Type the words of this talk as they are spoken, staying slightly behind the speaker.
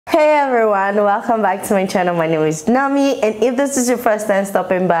Hey everyone, welcome back to my channel. My name is Nami, and if this is your first time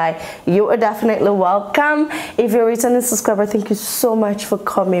stopping by, you are definitely welcome. If you're a returning subscriber, thank you so much for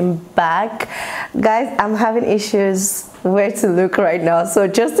coming back. Guys, I'm having issues where to look right now, so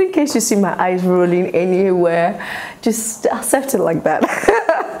just in case you see my eyes rolling anywhere, just accept it like that.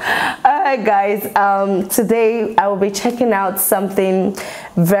 Alright guys, today I will be checking out something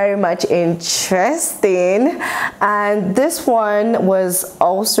very much interesting, and this one was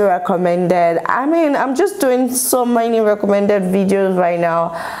also recommended. I mean, I'm just doing so many recommended videos right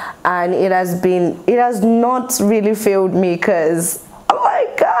now, and it has not really failed me, because I'm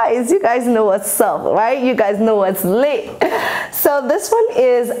like, guys, you guys know what's up, right? You guys know what's lit. So this one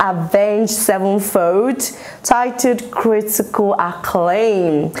is Avenged Sevenfold, titled Critical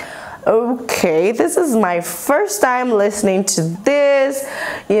Acclaim. Okay, this is my first time listening to this,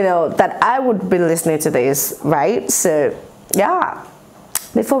 that I would be listening to this, right? So yeah,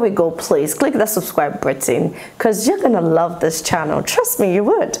 before we go, please click the subscribe button, because you're gonna love this channel. Trust me, you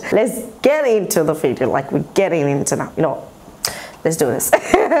would. Let's get into the video, like we're getting into now. Let's do this.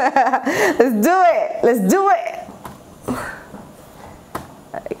 Let's do it.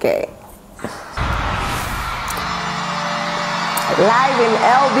 Okay. Live in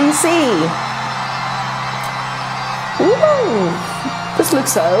LBC. Ooh, this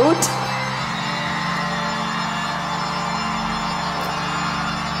looks old.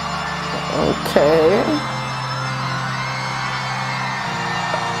 Okay.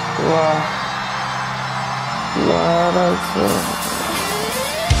 Wow.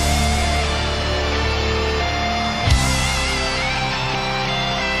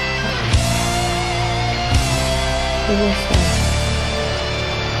 That's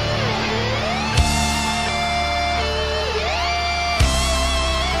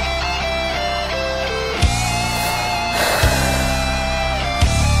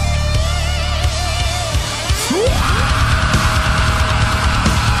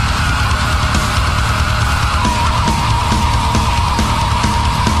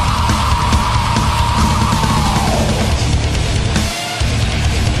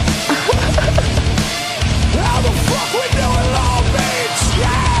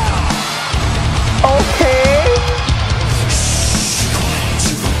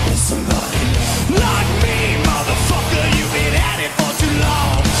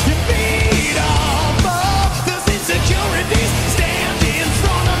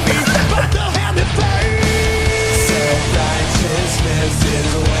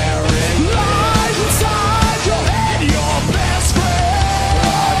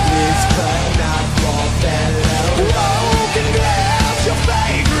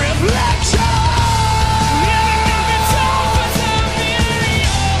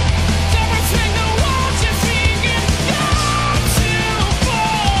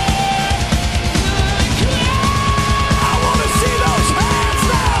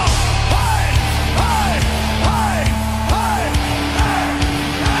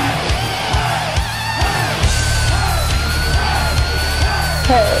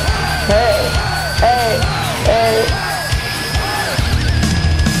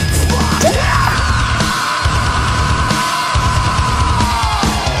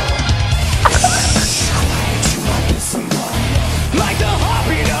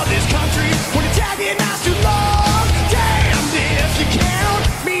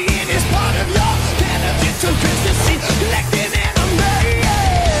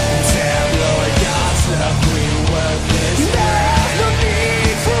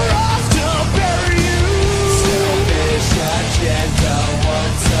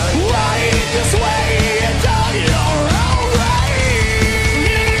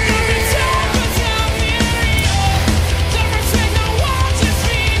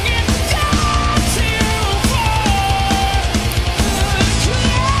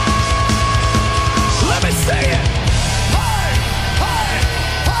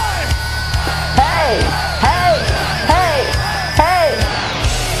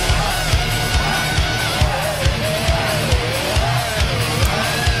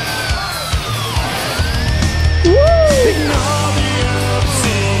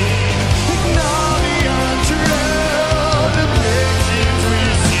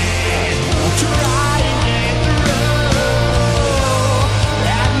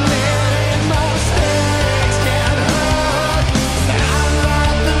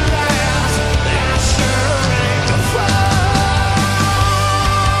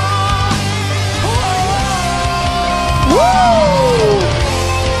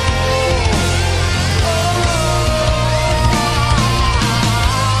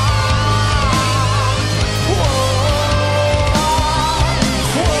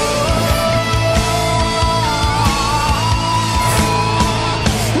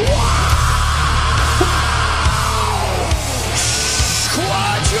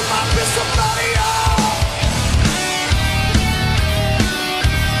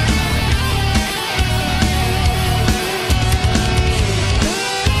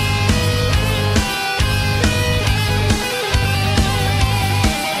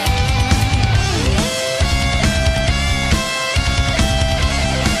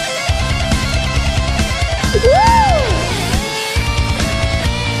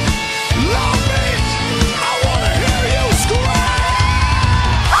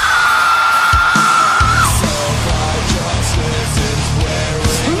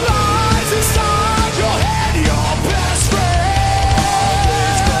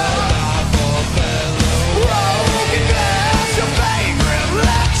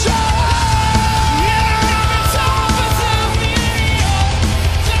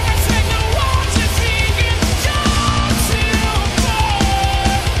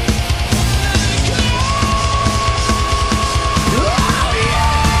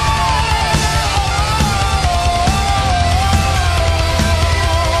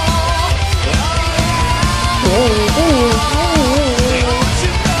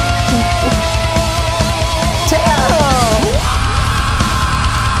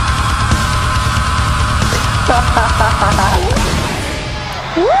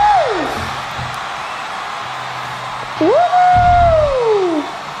Woo! Woo!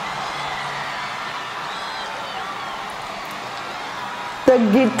 The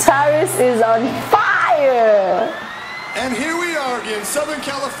guitarist is on fire! And here we are again, Southern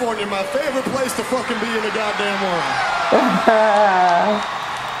California, my favorite place to fucking be in the goddamn world.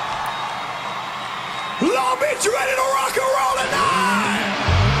 Long Beach, you ready to rock and roll tonight?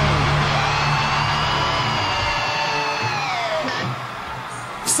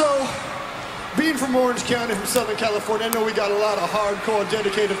 So, being from Orange County, from Southern California, I know we got a lot of hardcore,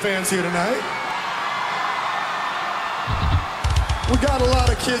 dedicated fans here tonight. We got a lot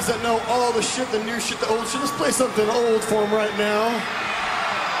of kids that know all the shit, the new shit, the old shit. Let's play something old for them right now.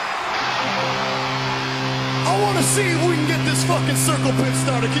 I want to see if we can get this fucking circle pit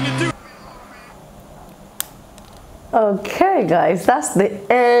started. Can you do? Okay, guys, that's the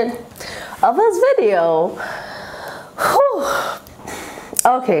end of this video. Whew.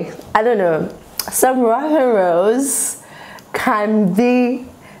 Okay, I don't know. Some rock and rolls can be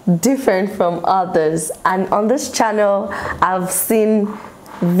different from others, and on this channel I've seen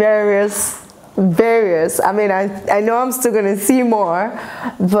various I mean, I know I'm still gonna see more,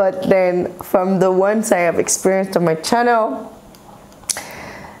 but then from the ones I have experienced on my channel,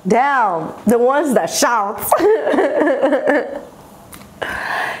 damn, the ones that shout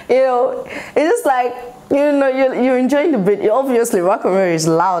you know, it's just like, you know, you're enjoying the beat. Obviously rock and roll is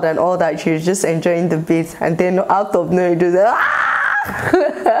loud and all that, you're just enjoying the beat, and then out of nowhere you do that.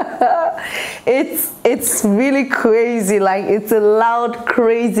 It's really crazy, like it's a loud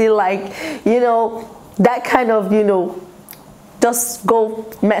crazy, like, you know, that kind of, you know, just go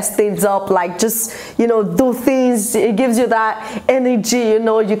mess things up, like just, you know, do things. It gives you that energy, you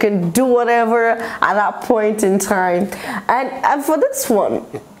know, you can do whatever at that point in time. And for this one,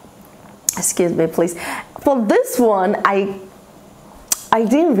 excuse me please, for this one I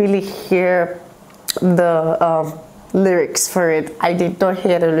didn't really hear the lyrics for it. I did not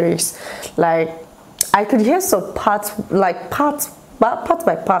hear the lyrics. Like, I could hear some parts, like part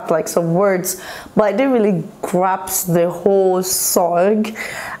by part, like some words, but I didn't really grasp the whole song.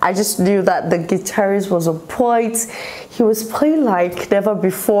 I just knew that the guitarist was on point. He was playing like never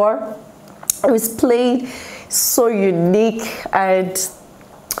before. It was playing so unique, and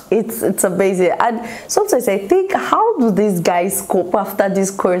it's amazing. And sometimes I think, how do these guys cope after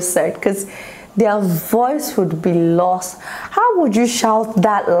this concert? Because their voice would be lost. How would you shout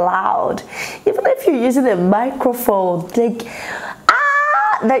that loud? Even if you're using a microphone,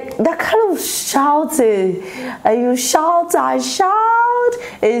 like that kind of shouting, and you shout and shout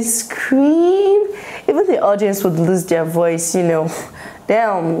and scream, even the audience would lose their voice, you know.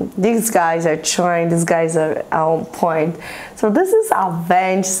 Damn, these guys are trying, these guys are on point. So this is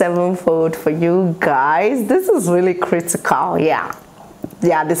Avenged Sevenfold for you guys. This is really critical, yeah,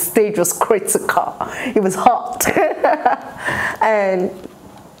 the stage was critical. It was hot. And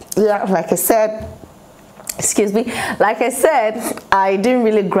yeah, like I said, excuse me, like I said, I didn't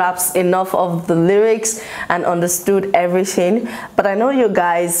really grasp enough of the lyrics and understood everything, but I know you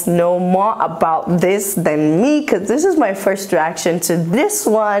guys know more about this than me, because this is my first reaction to this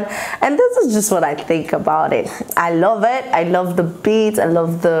one, and this is just what I think about it. I love it. I love the beat. I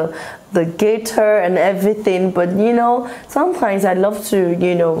love the guitar and everything, but you know, sometimes I love to,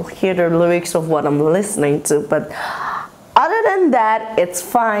 you know, hear the lyrics of what I'm listening to. But other than that, it's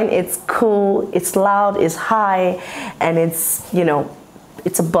fine, it's cool, it's loud, it's high, and it's, you know,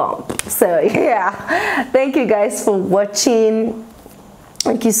 it's a bump. So yeah, thank you guys for watching.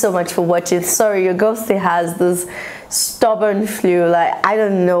 Thank you so much for watching. Sorry, your girl still has this stubborn flu. Like, I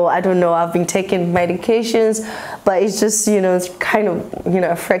don't know, I've been taking medications, but it's just, you know, it's kind of, you know,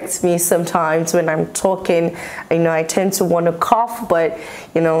 affects me sometimes when I'm talking. You know, I tend to want to cough, but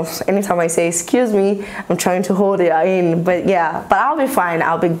you know, anytime I say excuse me, I'm trying to hold it in. But yeah, but I'll be fine,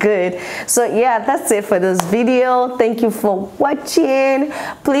 I'll be good. So yeah, that's it for this video. Thank you for watching.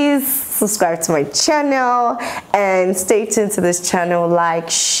 Please subscribe to my channel and stay tuned to this channel, like,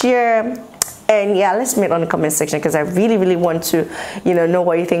 share, and yeah, let's meet on the comment section, because I really want to, you know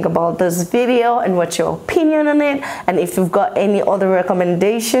what you think about this video and what's your opinion on it. And if you've got any other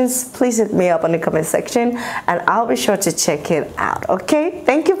recommendations, please hit me up on the comment section and I'll be sure to check it out. Okay,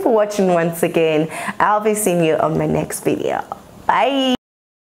 thank you for watching once again. I'll be seeing you on my next video. Bye.